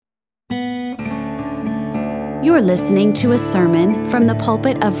You're listening to a sermon from the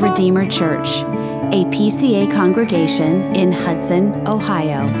pulpit of Redeemer Church, a PCA congregation in Hudson,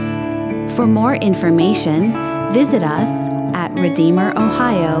 Ohio. For more information, visit us at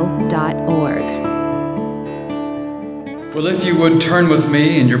redeemerohio.org. Well, if you would turn with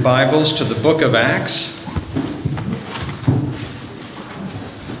me in your Bibles to the book of Acts.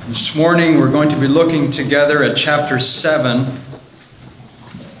 This morning we're going to be looking together at chapter 7.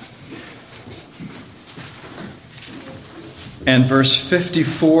 And verse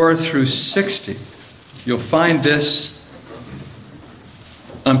 54 through 60. You'll find this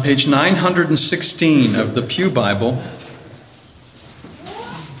on page 916 of the Pew Bible.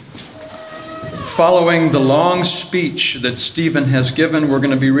 Following the long speech that Stephen has given, we're going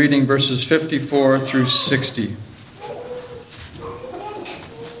to be reading verses 54 through 60.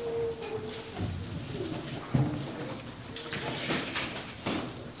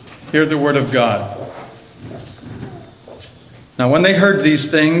 Hear the word of God. Now when they heard these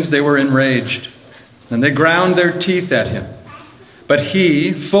things, they were enraged, and they ground their teeth at him. But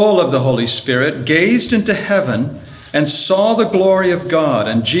he, full of the Holy Spirit, gazed into heaven and saw the glory of God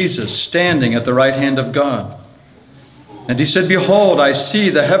and Jesus standing at the right hand of God. And he said, "Behold, I see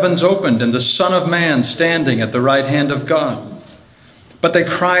the heavens opened and the Son of Man standing at the right hand of God." But they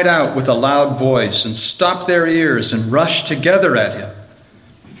cried out with a loud voice and stopped their ears and rushed together at him.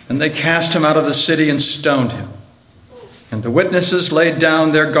 And they cast him out of the city and stoned him. And the witnesses laid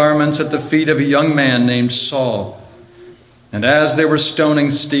down their garments at the feet of a young man named Saul. And as they were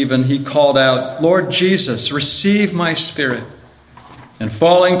stoning Stephen, he called out, "Lord Jesus, receive my spirit." And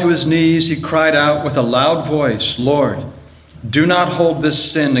falling to his knees, he cried out with a loud voice, "Lord, do not hold this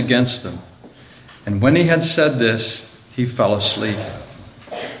sin against them." And when he had said this, he fell asleep.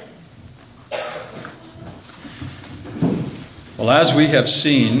 Well, as we have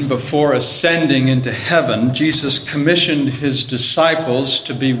seen, before ascending into heaven, Jesus commissioned his disciples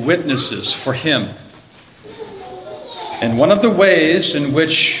to be witnesses for him. And one of the ways in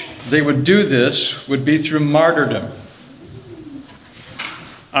which they would do this would be through martyrdom.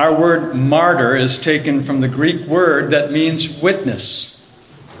 Our word martyr is taken from the Greek word that means witness.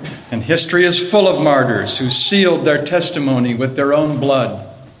 And history is full of martyrs who sealed their testimony with their own blood.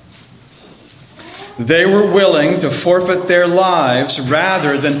 They were willing to forfeit their lives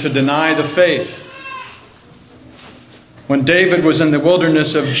rather than to deny the faith. When David was in the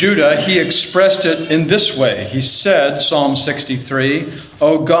wilderness of Judah, he expressed it in this way. He said, Psalm 63,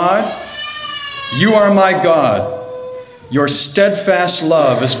 "O God, you are my God. Your steadfast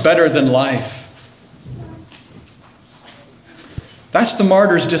love is better than life." That's the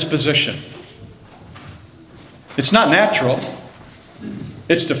martyr's disposition. It's not natural.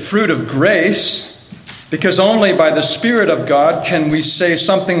 It's the fruit of grace. Because only by the Spirit of God can we say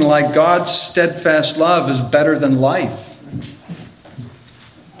something like, God's steadfast love is better than life.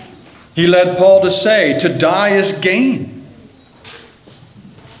 He led Paul to say, to die is gain.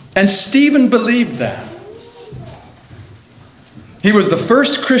 And Stephen believed that. He was the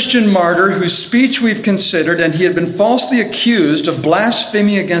first Christian martyr whose speech we've considered, and he had been falsely accused of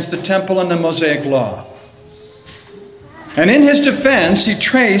blasphemy against the temple and the Mosaic law. And in his defense, he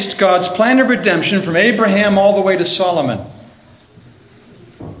traced God's plan of redemption from Abraham all the way to Solomon.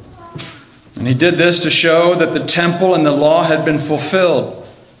 And he did this to show that the temple and the law had been fulfilled.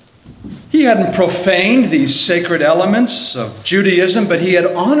 He hadn't profaned these sacred elements of Judaism, but he had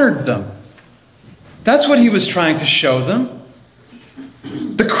honored them. That's what he was trying to show them.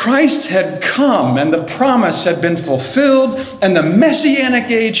 The Christ had come, and the promise had been fulfilled, and the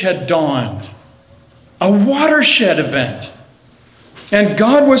Messianic age had dawned. A watershed event. And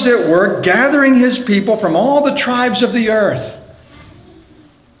God was at work gathering his people from all the tribes of the earth.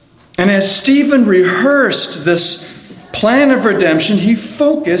 And as Stephen rehearsed this plan of redemption, he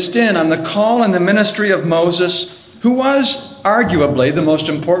focused in on the call and the ministry of Moses, who was arguably the most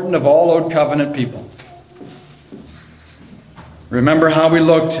important of all Old Covenant people. Remember how we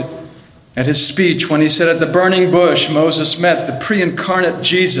looked at his speech when he said at the burning bush, Moses met the pre-incarnate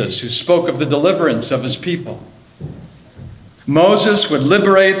Jesus who spoke of the deliverance of his people. Moses would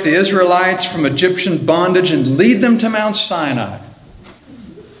liberate the Israelites from Egyptian bondage and lead them to Mount Sinai.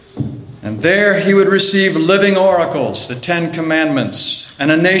 And there he would receive living oracles, the 10 Commandments,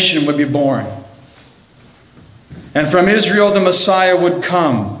 and a nation would be born. And from Israel the Messiah would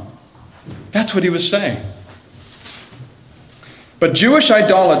come. That's what he was saying. But Jewish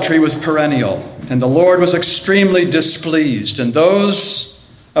idolatry was perennial, and the Lord was extremely displeased. And those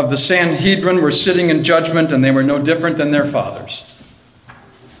of the Sanhedrin were sitting in judgment, and they were no different than their fathers.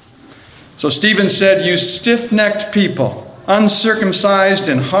 So Stephen said, "You stiff-necked people, uncircumcised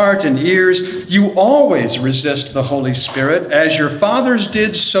in heart and ears, you always resist the Holy Spirit. As your fathers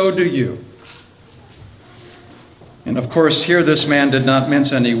did, so do you. And of course, here this man did not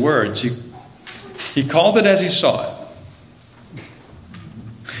mince any words. He called it as he saw it.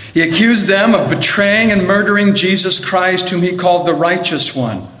 He accused them of betraying and murdering Jesus Christ, whom he called the righteous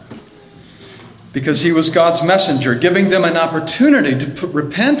one, because he was God's messenger, giving them an opportunity to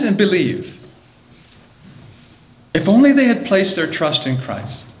repent and believe. If only they had placed their trust in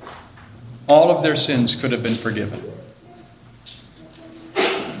Christ, all of their sins could have been forgiven.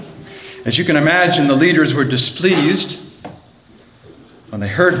 As you can imagine, the leaders were displeased. When they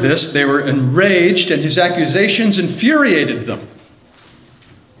heard this, they were enraged, and his accusations infuriated them.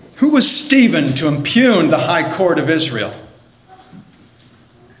 Who was Stephen to impugn the high court of Israel?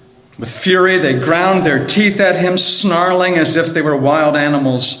 With fury, they ground their teeth at him, snarling as if they were wild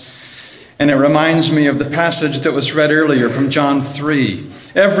animals. And it reminds me of the passage that was read earlier from John 3.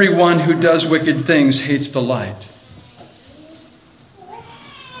 Everyone who does wicked things hates the light.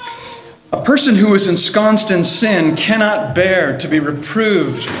 A person who is ensconced in sin cannot bear to be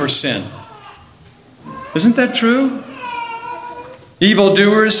reproved for sin. Isn't that true?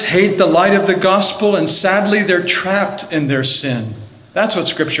 Evildoers hate the light of the gospel, and sadly they're trapped in their sin. That's what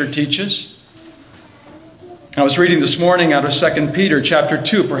Scripture teaches. I was reading this morning out of 2 Peter chapter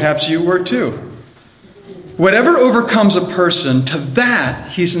 2. Perhaps you were too. Whatever overcomes a person, to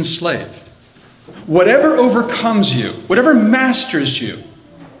that he's enslaved. Whatever overcomes you, whatever masters you,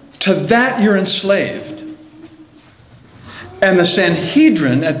 to that you're enslaved. And the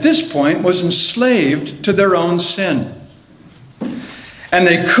Sanhedrin at this point was enslaved to their own sin. And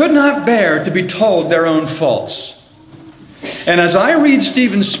they could not bear to be told their own faults. And as I read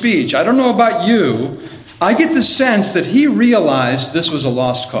Stephen's speech, I don't know about you, I get the sense that he realized this was a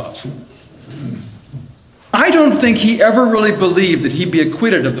lost cause. I don't think he ever really believed that he'd be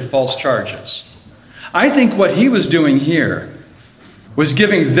acquitted of the false charges. I think what he was doing here was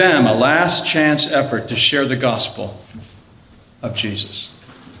giving them a last chance effort to share the gospel of Jesus.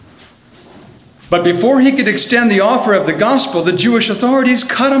 But before he could extend the offer of the gospel, the Jewish authorities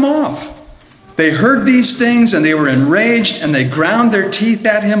cut him off. They heard these things and they were enraged, and they ground their teeth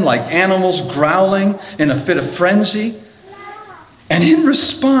at him like animals growling in a fit of frenzy. And in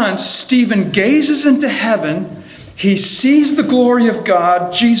response, Stephen gazes into heaven. He sees the glory of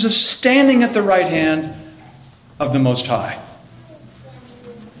God, Jesus standing at the right hand of the Most High.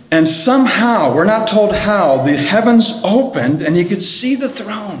 And somehow, we're not told how, the heavens opened and he could see the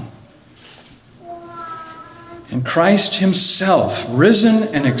throne. And Christ himself,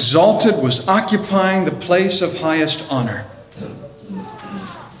 risen and exalted, was occupying the place of highest honor.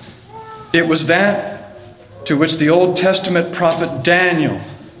 It was that to which the Old Testament prophet Daniel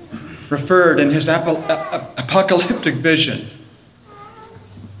referred in his apocalyptic vision.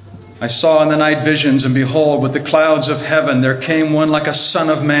 I saw in the night visions, and behold, with the clouds of heaven there came one like a son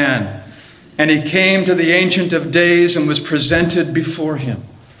of man. And he came to the Ancient of Days and was presented before him.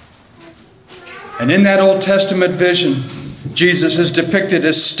 And in that Old Testament vision, Jesus is depicted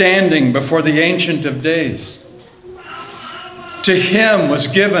as standing before the Ancient of Days. To him was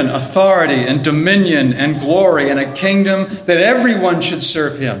given authority and dominion and glory and a kingdom that everyone should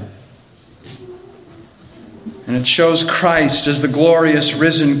serve him. And it shows Christ as the glorious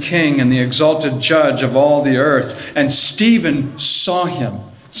risen King and the exalted judge of all the earth. And Stephen saw him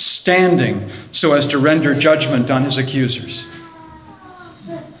standing so as to render judgment on his accusers.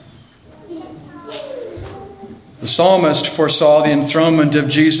 The psalmist foresaw the enthronement of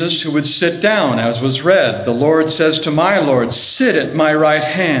Jesus, who would sit down, as was read. The Lord says to my Lord, sit at my right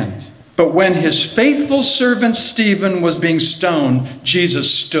hand. But when his faithful servant Stephen was being stoned,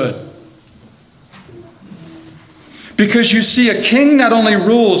 Jesus stood. Because you see, a king not only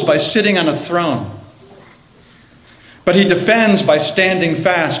rules by sitting on a throne, but he defends by standing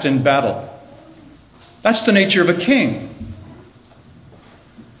fast in battle. That's the nature of a king.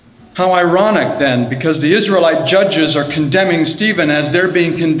 How ironic then, because the Israelite judges are condemning Stephen as they're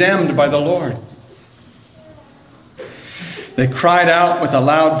being condemned by the Lord. They cried out with a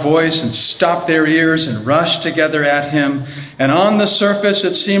loud voice and stopped their ears and rushed together at him. And on the surface,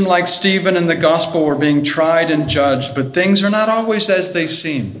 it seemed like Stephen and the gospel were being tried and judged, but things are not always as they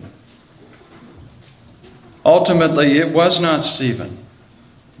seem. Ultimately, it was not Stephen,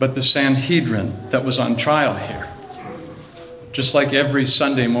 but the Sanhedrin that was on trial here. Just like every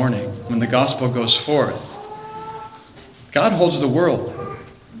Sunday morning when the gospel goes forth, God holds the world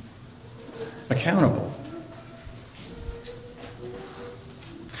accountable.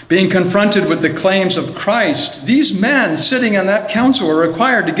 Being confronted with the claims of Christ, these men sitting on that council were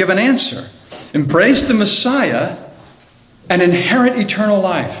required to give an answer. Embrace the Messiah and inherit eternal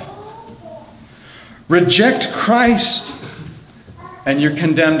life. Reject Christ, and you're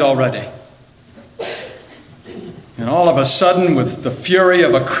condemned already. And all of a sudden, with the fury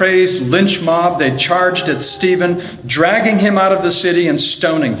of a crazed lynch mob, they charged at Stephen, dragging him out of the city and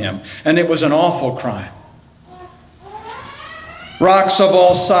stoning him. And it was an awful crime. Rocks of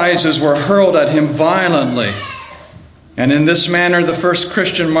all sizes were hurled at him violently. And in this manner, the first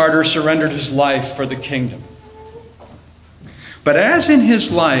Christian martyr surrendered his life for the kingdom. But as in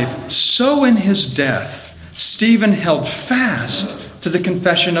his life, so in his death, Stephen held fast to the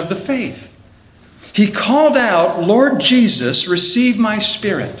confession of the faith. He called out, "Lord Jesus, receive my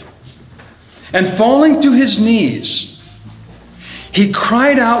spirit." And falling to his knees, he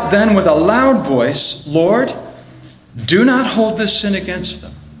cried out then with a loud voice, "Lord, do not hold this sin against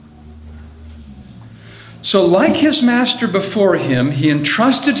them." So like his master before him, he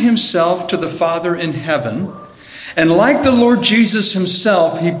entrusted himself to the Father in heaven. And like the Lord Jesus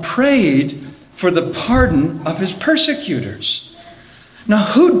himself, he prayed for the pardon of his persecutors. Now,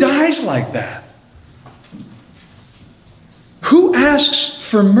 who dies like that? Who asks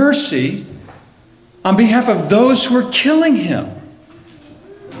for mercy on behalf of those who are killing him?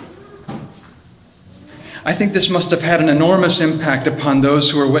 I think this must have had an enormous impact upon those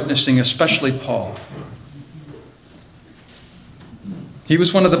who were witnessing, especially Paul. He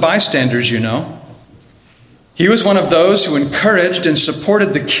was one of the bystanders, you know. He was one of those who encouraged and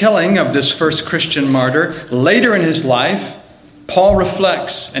supported the killing of this first Christian martyr. Later in his life, Paul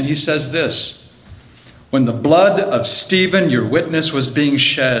reflects and he says this: "When the blood of Stephen, your witness, was being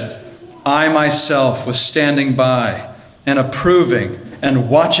shed, I myself was standing by and approving and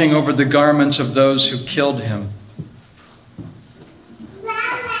watching over the garments of those who killed him."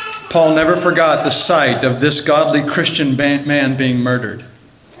 Paul never forgot the sight of this godly Christian man being murdered.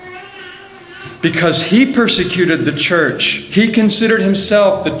 Because he persecuted the church, he considered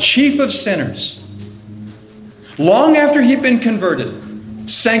himself the chief of sinners. Long after he'd been converted,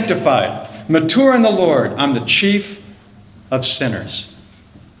 sanctified, mature in the Lord, I'm the chief of sinners.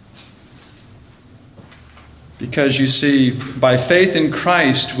 Because you see, by faith in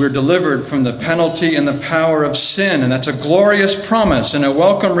Christ, we're delivered from the penalty and the power of sin. And that's a glorious promise and a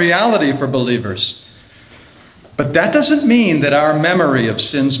welcome reality for believers. But that doesn't mean that our memory of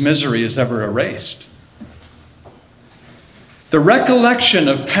sin's misery is ever erased. The recollection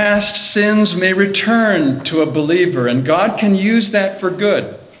of past sins may return to a believer, and God can use that for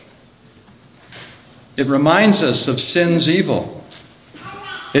good. It reminds us of sin's evil.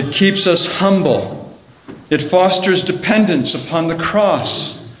 It keeps us humble. It fosters dependence upon the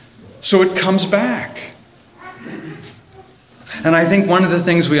cross, so it comes back. And I think one of the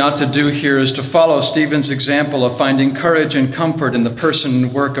things we ought to do here is to follow Stephen's example of finding courage and comfort in the person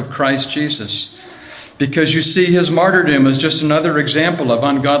and work of Christ Jesus. Because you see, his martyrdom is just another example of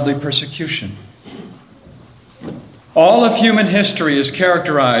ungodly persecution. All of human history is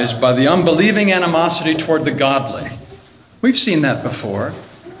characterized by the unbelieving animosity toward the godly. We've seen that before.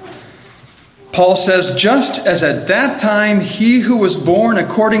 Paul says, just as at that time he who was born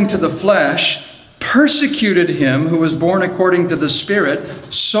according to the flesh persecuted him who was born according to the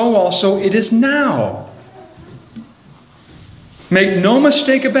Spirit, so also it is now. Make no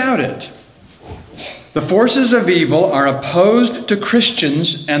mistake about it. The forces of evil are opposed to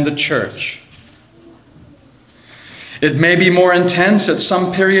Christians and the church. It may be more intense at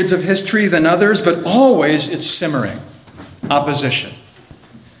some periods of history than others, but always it's simmering opposition.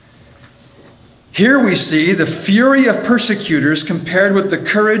 Here we see the fury of persecutors compared with the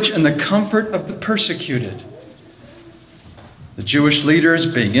courage and the comfort of the persecuted. The Jewish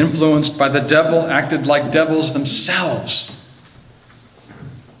leaders, being influenced by the devil, acted like devils themselves.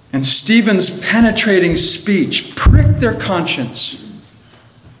 And Stephen's penetrating speech pricked their conscience.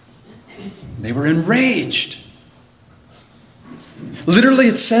 They were enraged. Literally,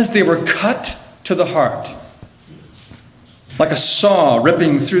 it says they were cut to the heart, like a saw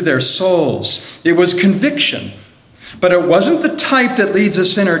ripping through their souls. It was conviction, but it wasn't the type that leads a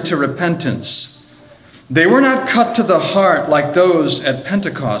sinner to repentance. They were not cut to the heart like those at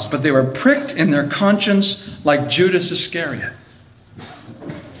Pentecost, but they were pricked in their conscience like Judas Iscariot.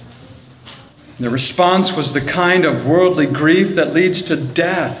 The response was the kind of worldly grief that leads to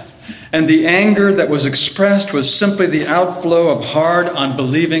death, and the anger that was expressed was simply the outflow of hard,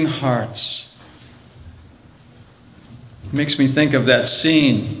 unbelieving hearts. It makes me think of that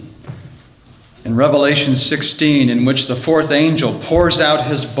scene in Revelation 16 in which the fourth angel pours out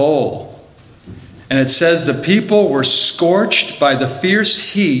his bowl. And it says the people were scorched by the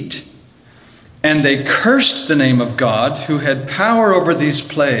fierce heat, and they cursed the name of God who had power over these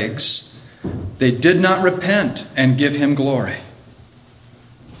plagues. They did not repent and give him glory.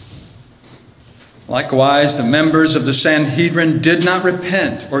 Likewise, the members of the Sanhedrin did not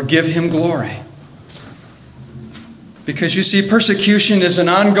repent or give him glory. Because you see, persecution is an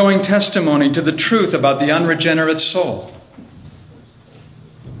ongoing testimony to the truth about the unregenerate soul.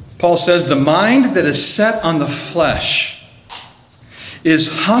 Paul says, the mind that is set on the flesh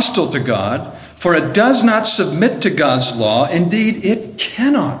is hostile to God, for it does not submit to God's law. Indeed, it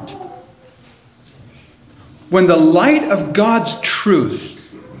cannot. When the light of God's truth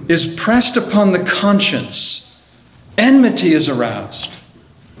is pressed upon the conscience, enmity is aroused.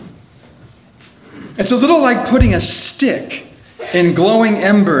 It's a little like putting a stick in glowing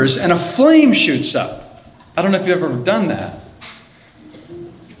embers and a flame shoots up. I don't know if you've ever done that.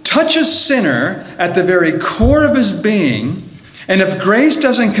 Touch a sinner at the very core of his being, and if grace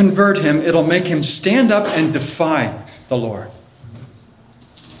doesn't convert him, it'll make him stand up and defy the Lord.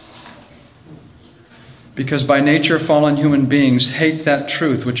 Because by nature, fallen human beings hate that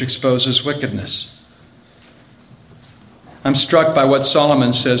truth which exposes wickedness. I'm struck by what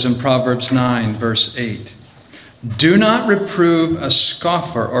Solomon says in Proverbs 9, verse 8. Do not reprove a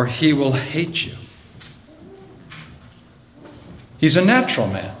scoffer, or he will hate you. He's a natural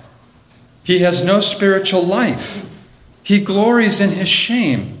man. He has no spiritual life. He glories in his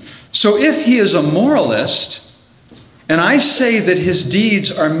shame. So if he is a moralist, and I say that his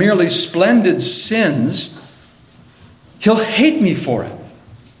deeds are merely splendid sins, he'll hate me for it.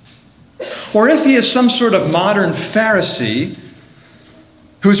 Or if he is some sort of modern Pharisee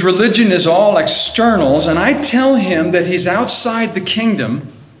whose religion is all externals, and I tell him that he's outside the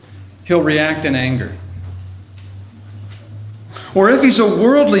kingdom, he'll react in anger. Or if he's a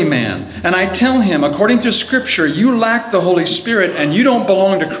worldly man, and I tell him, according to Scripture, you lack the Holy Spirit and you don't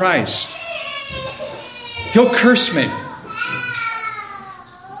belong to Christ, he'll curse me.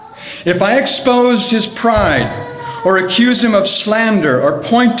 If I expose his pride, or accuse him of slander, or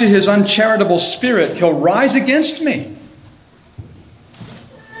point to his uncharitable spirit, he'll rise against me.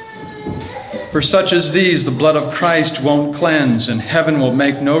 For such as these, the blood of Christ won't cleanse, and heaven will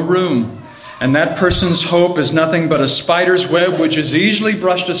make no room. And that person's hope is nothing but a spider's web which is easily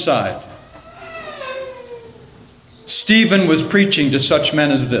brushed aside. Stephen was preaching to such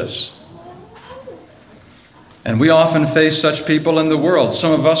men as this. And we often face such people in the world.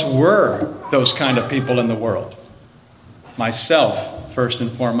 Some of us were those kind of people in the world. Myself, first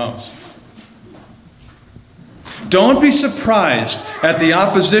and foremost. Don't be surprised at the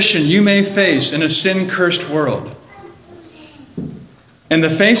opposition you may face in a sin-cursed world. In the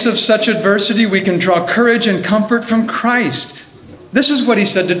face of such adversity, we can draw courage and comfort from Christ. This is what he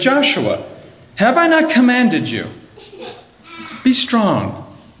said to Joshua. Have I not commanded you? Be strong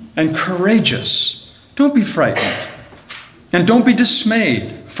and courageous. Don't be frightened. And don't be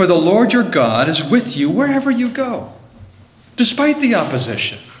dismayed, for the Lord your God is with you wherever you go, despite the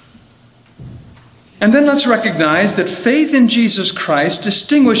opposition. And then let's recognize that faith in Jesus Christ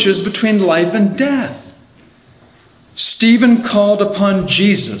distinguishes between life and death. Stephen called upon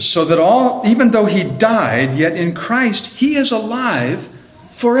Jesus so that even though he died, yet in Christ he is alive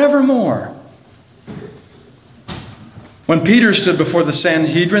forevermore. When Peter stood before the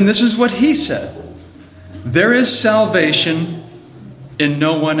Sanhedrin, this is what he said. There is salvation in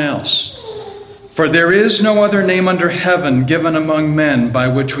no one else. For there is no other name under heaven given among men by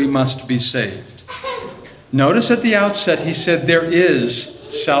which we must be saved. Notice at the outset he said there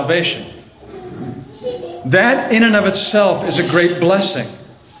is salvation. That in and of itself is a great blessing.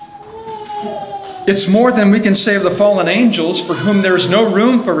 It's more than we can say of the fallen angels for whom there is no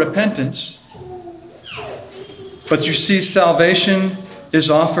room for repentance. But you see, salvation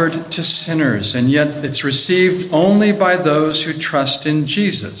is offered to sinners, and yet it's received only by those who trust in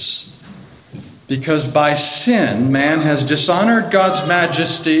Jesus. Because by sin, man has dishonored God's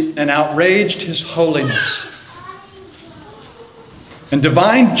majesty and outraged his holiness. And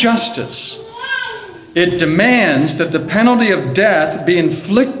divine justice, it demands that the penalty of death be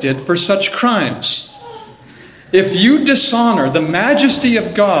inflicted for such crimes. If you dishonor the majesty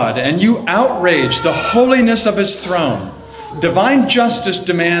of God and you outrage the holiness of his throne, divine justice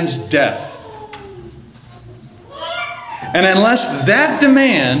demands death. And unless that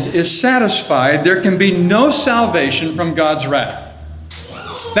demand is satisfied, there can be no salvation from God's wrath.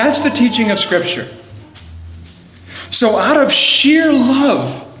 That's the teaching of Scripture. So out of sheer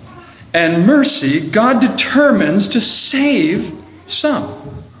love and mercy, God determines to save some.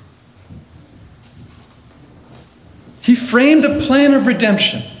 He framed a plan of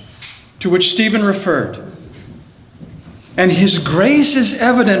redemption to which Stephen referred. And his grace is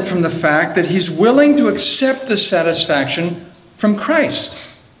evident from the fact that he's willing to accept the satisfaction from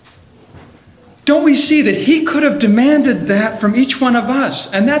Christ. don't we see that he could have demanded that from each one of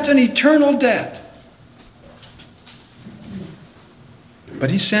us? And that's an eternal debt.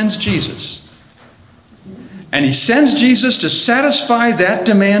 But he sends Jesus. And he sends Jesus to satisfy that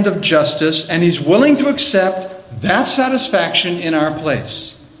demand of justice, and he's willing to accept that satisfaction in our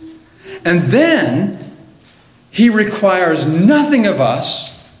place. And then he requires nothing of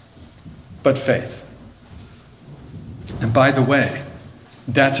us but faith. And by the way,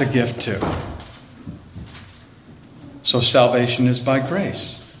 that's a gift too. So salvation is by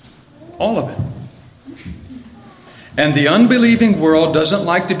grace. All of it. And the unbelieving world doesn't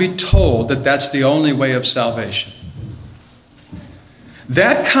like to be told that that's the only way of salvation.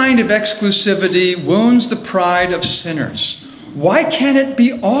 That kind of exclusivity wounds the pride of sinners. Why can't it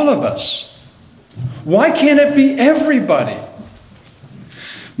be all of us? Why can't it be everybody?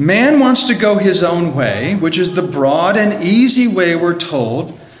 Man wants to go his own way, which is the broad and easy way, we're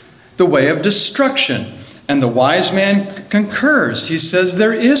told, the way of destruction. And the wise man concurs. He says,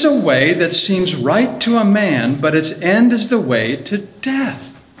 there is a way that seems right to a man, but its end is the way to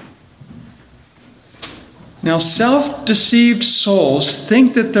death. Now, self-deceived souls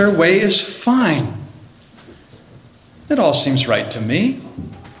think that their way is fine. It all seems right to me.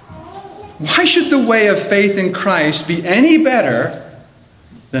 Why should the way of faith in Christ be any better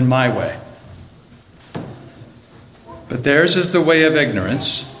than my way? But theirs is the way of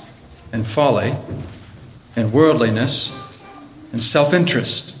ignorance and folly and worldliness and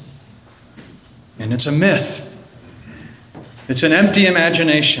self-interest. And it's a myth. It's an empty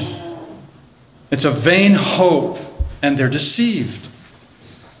imagination. It's a vain hope, and they're deceived.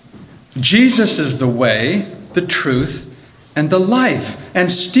 Jesus is the way, the truth, and the life.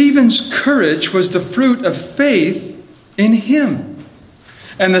 And Stephen's courage was the fruit of faith in him.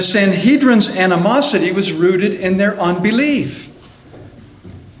 And the Sanhedrin's animosity was rooted in their unbelief.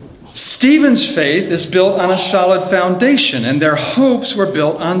 Stephen's faith is built on a solid foundation, and their hopes were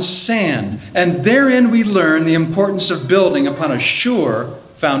built on sand. And therein we learn the importance of building upon a sure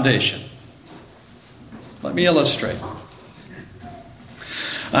foundation. Let me illustrate.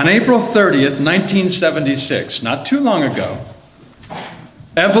 On April 30th, 1976, not too long ago,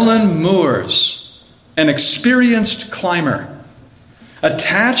 Evelyn Moores, an experienced climber,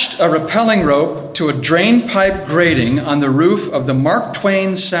 attached a rappelling rope to a drain pipe grating on the roof of the Mark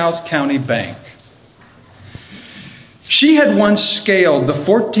Twain South County Bank. She had once scaled the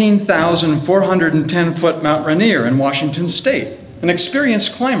 14,410-foot Mount Rainier in Washington State, an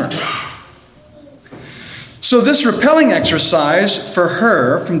experienced climber. So this rappelling exercise for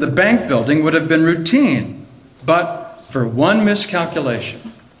her from the bank building would have been routine, but for one miscalculation.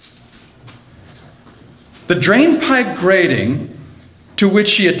 The drain pipe grating to which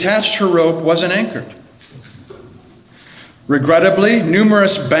she attached her rope wasn't anchored. Regrettably,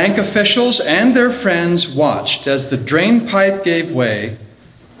 numerous bank officials and their friends watched as the drain pipe gave way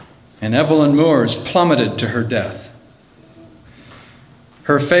and Evelyn Moores plummeted to her death.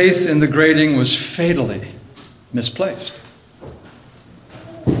 Her faith in the grating was fatally misplaced.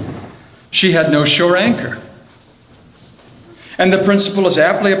 She had no sure anchor. And the principle is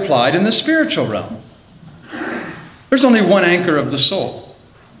aptly applied in the spiritual realm. There's only one anchor of the soul.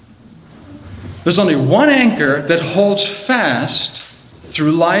 There's only one anchor that holds fast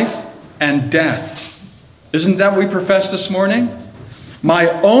through life and death. Isn't that what we profess this morning? My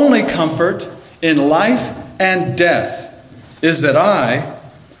only comfort in life and death is that I,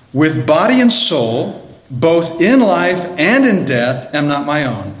 with body and soul, both in life and in death, am not my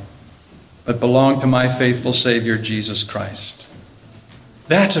own, but belong to my faithful Savior, Jesus Christ.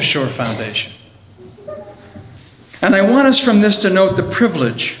 That's a sure foundation. And I want us from this to note the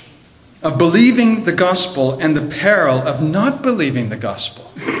privilege of believing the gospel and the peril of not believing the gospel.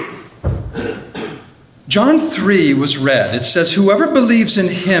 John 3 was read. It says, whoever believes in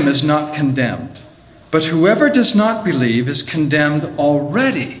him is not condemned, but whoever does not believe is condemned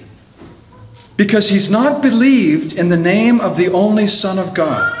already, because he's not believed in the name of the only Son of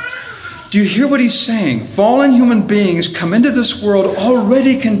God. Do you hear what he's saying? Fallen human beings come into this world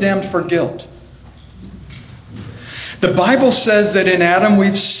already condemned for guilt. The Bible says that in Adam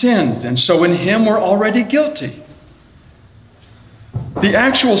we've sinned, and so in him we're already guilty. The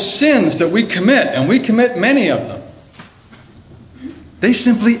actual sins that we commit, and we commit many of them, they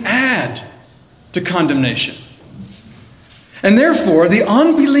simply add to condemnation. And therefore, the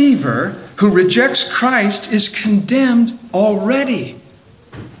unbeliever who rejects Christ is condemned already.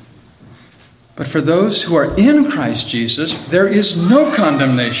 But for those who are in Christ Jesus, there is no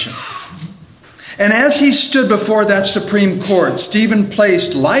condemnation. And as he stood before that Supreme Court, Stephen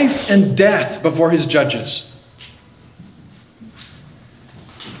placed life and death before his judges.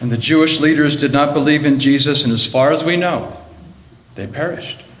 And the Jewish leaders did not believe in Jesus, and as far as we know, they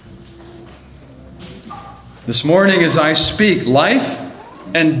perished. This morning as I speak, life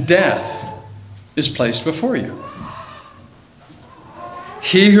and death is placed before you.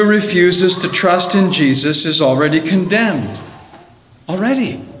 He who refuses to trust in Jesus is already condemned.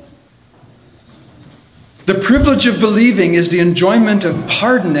 Already. The privilege of believing is the enjoyment of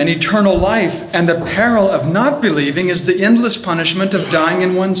pardon and eternal life, and the peril of not believing is the endless punishment of dying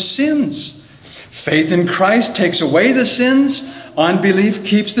in one's sins. Faith in Christ takes away the sins. Unbelief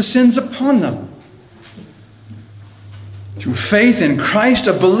keeps the sins upon them. Through faith in Christ,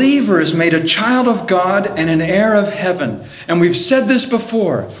 a believer is made a child of God and an heir of heaven. And we've said this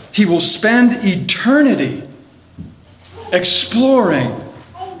before. He will spend eternity exploring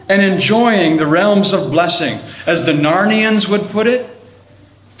and enjoying the realms of blessing. As the Narnians would put it,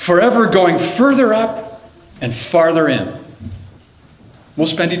 forever going further up and farther in. We'll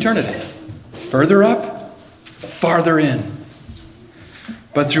spend eternity. Further up, farther in.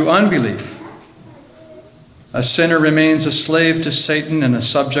 But through unbelief, a sinner remains a slave to Satan and a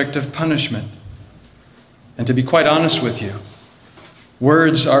subject of punishment. And to be quite honest with you,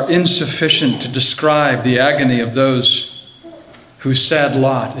 words are insufficient to describe the agony of those whose sad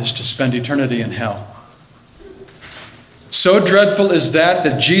lot is to spend eternity in hell. So dreadful is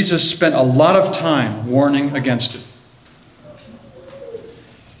that Jesus spent a lot of time warning against it.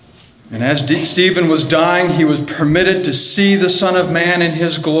 And as Stephen was dying, he was permitted to see the Son of Man in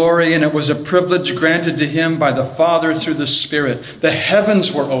his glory, and it was a privilege granted to him by the Father through the Spirit. The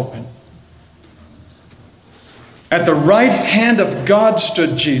heavens were open. At the right hand of God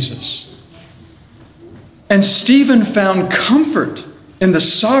stood Jesus. And Stephen found comfort in the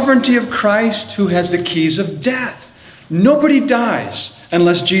sovereignty of Christ, who has the keys of death. Nobody dies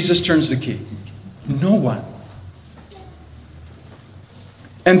unless Jesus turns the key. No one.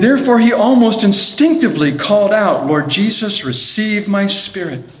 And therefore he almost instinctively called out, "Lord Jesus, receive my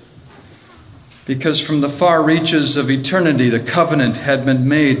spirit." Because from the far reaches of eternity, the covenant had been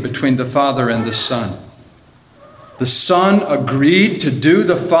made between the Father and the Son. The Son agreed to do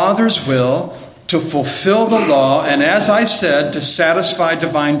the Father's will, to fulfill the law, and as I said, to satisfy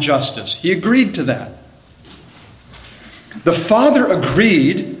divine justice. He agreed to that. The Father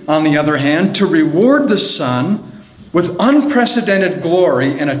agreed, on the other hand, to reward the Son with unprecedented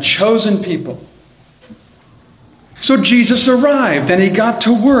glory and a chosen people. So Jesus arrived and he got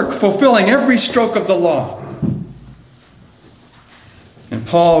to work fulfilling every stroke of the law. And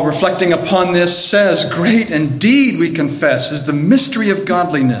Paul, reflecting upon this, says, "Great indeed, we confess, is the mystery of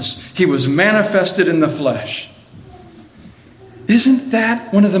godliness. He was manifested in the flesh." Isn't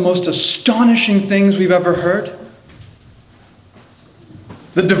that one of the most astonishing things we've ever heard?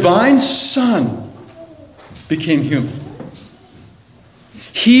 The divine Son became human.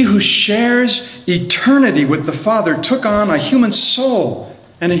 He who shares eternity with the Father took on a human soul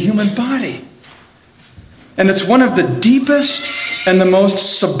and a human body. And it's one of the deepest and the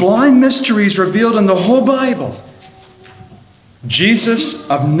most sublime mysteries revealed in the whole Bible. Jesus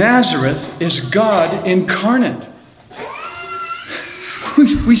of Nazareth is God incarnate.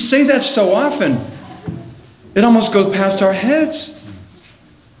 We say that so often, it almost goes past our heads.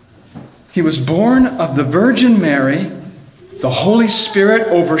 He was born of the Virgin Mary, the Holy Spirit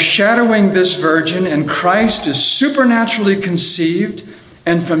overshadowing this virgin, and Christ is supernaturally conceived,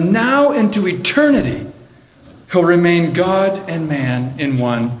 and from now into eternity, he'll remain God and man in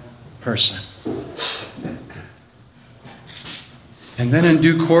one person. And then in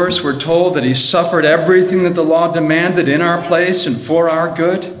due course, we're told that he suffered everything that the law demanded in our place and for our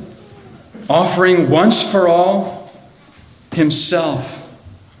good, offering once for all himself,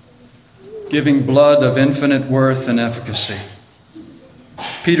 giving blood of infinite worth and efficacy.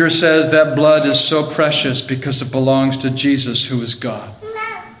 Peter says that blood is so precious because it belongs to Jesus, who is God.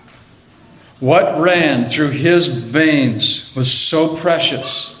 What ran through his veins was so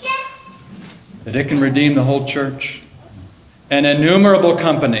precious that it can redeem the whole church, an innumerable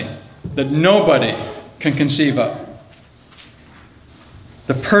company that nobody can conceive of.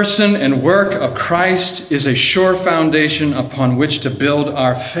 The person and work of Christ is a sure foundation upon which to build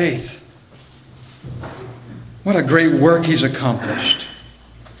our faith. What a great work he's accomplished.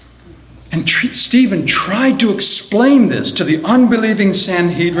 And Stephen tried to explain this to the unbelieving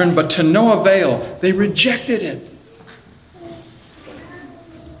Sanhedrin, but to no avail. They rejected it.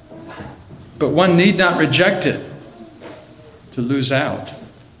 But one need not reject it to lose out.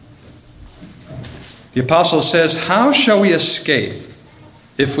 The apostle says, "How shall we escape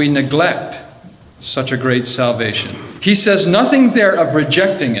if we neglect such a great salvation?" He says nothing there of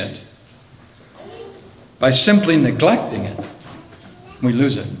rejecting it by simply neglecting it. we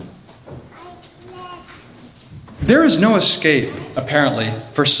lose it. There is no escape, apparently,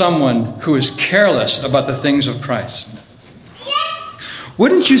 for someone who is careless about the things of Christ.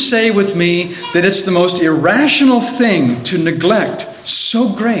 Wouldn't you say with me that it's the most irrational thing to neglect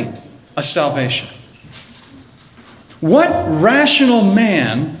so great a salvation? What rational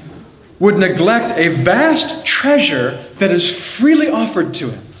man would neglect a vast treasure that is freely offered to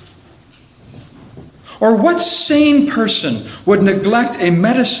him? Or what sane person would neglect a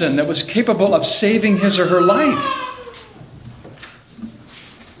medicine that was capable of saving his or her life?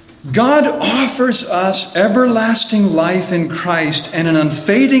 God offers us everlasting life in Christ and an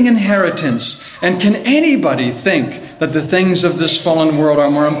unfading inheritance. And can anybody think that the things of this fallen world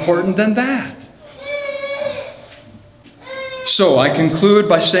are more important than that? So I conclude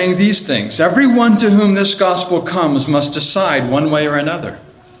by saying these things. Everyone to whom this gospel comes must decide one way or another.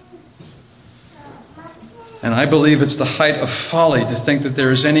 And I believe it's the height of folly to think that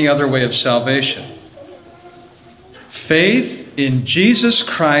there is any other way of salvation. Faith in Jesus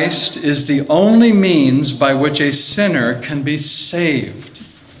Christ is the only means by which a sinner can be saved.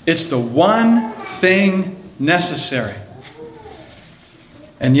 It's the one thing necessary.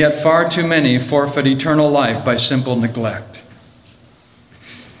 And yet far too many forfeit eternal life by simple neglect.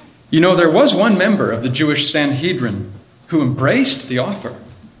 You know, there was one member of the Jewish Sanhedrin who embraced the offer.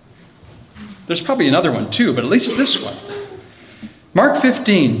 There's probably another one too, but at least this one. Mark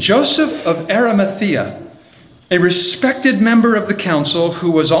 15, Joseph of Arimathea, a respected member of the council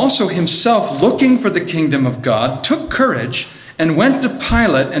who was also himself looking for the kingdom of God, took courage and went to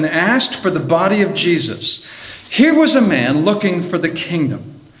Pilate and asked for the body of Jesus. Here was a man looking for the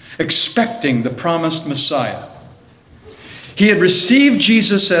kingdom, expecting the promised Messiah. He had received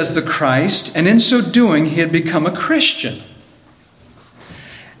Jesus as the Christ, and in so doing, he had become a Christian.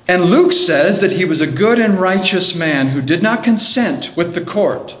 And Luke says that he was a good and righteous man who did not consent with the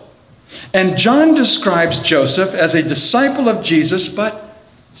court. And John describes Joseph as a disciple of Jesus, but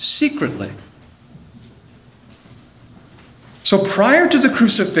secretly. So prior to the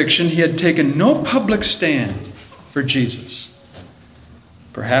crucifixion, he had taken no public stand for Jesus.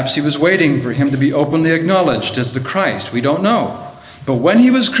 Perhaps he was waiting for him to be openly acknowledged as the Christ. We don't know. But when he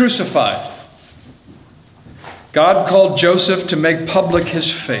was crucified, God called Joseph to make public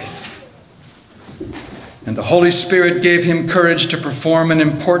his faith. And the Holy Spirit gave him courage to perform an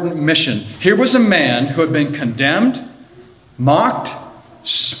important mission. Here was a man who had been condemned, mocked,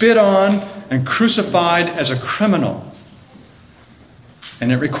 spit on, and crucified as a criminal.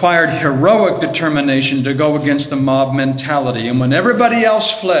 And it required heroic determination to go against the mob mentality. And when everybody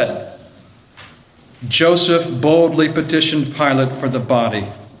else fled, Joseph boldly petitioned Pilate for the body.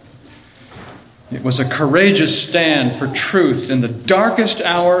 It was a courageous stand for truth in the darkest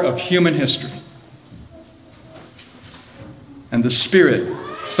hour of human history. And the Spirit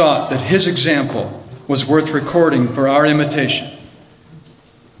thought that his example was worth recording for our imitation.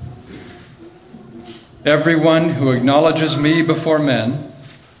 Everyone who acknowledges me before men,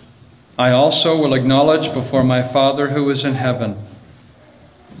 I also will acknowledge before my Father who is in heaven.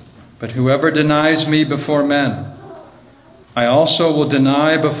 But whoever denies me before men, I also will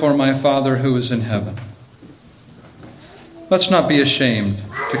deny before my Father who is in heaven. Let's not be ashamed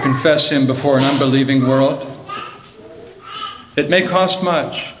to confess him before an unbelieving world. It may cost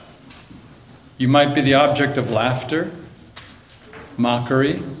much. You might be the object of laughter,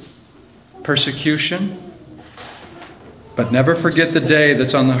 mockery, persecution. But never forget the day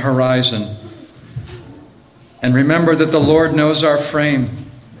that's on the horizon. And remember that the Lord knows our frame,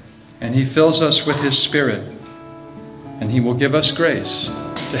 and he fills us with his Spirit. And he will give us grace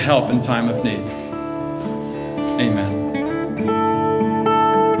to help in time of need. Amen.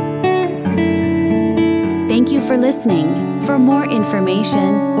 Thank you for listening. For more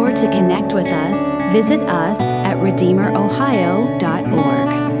information or to connect with us, visit us at redeemerohio.org.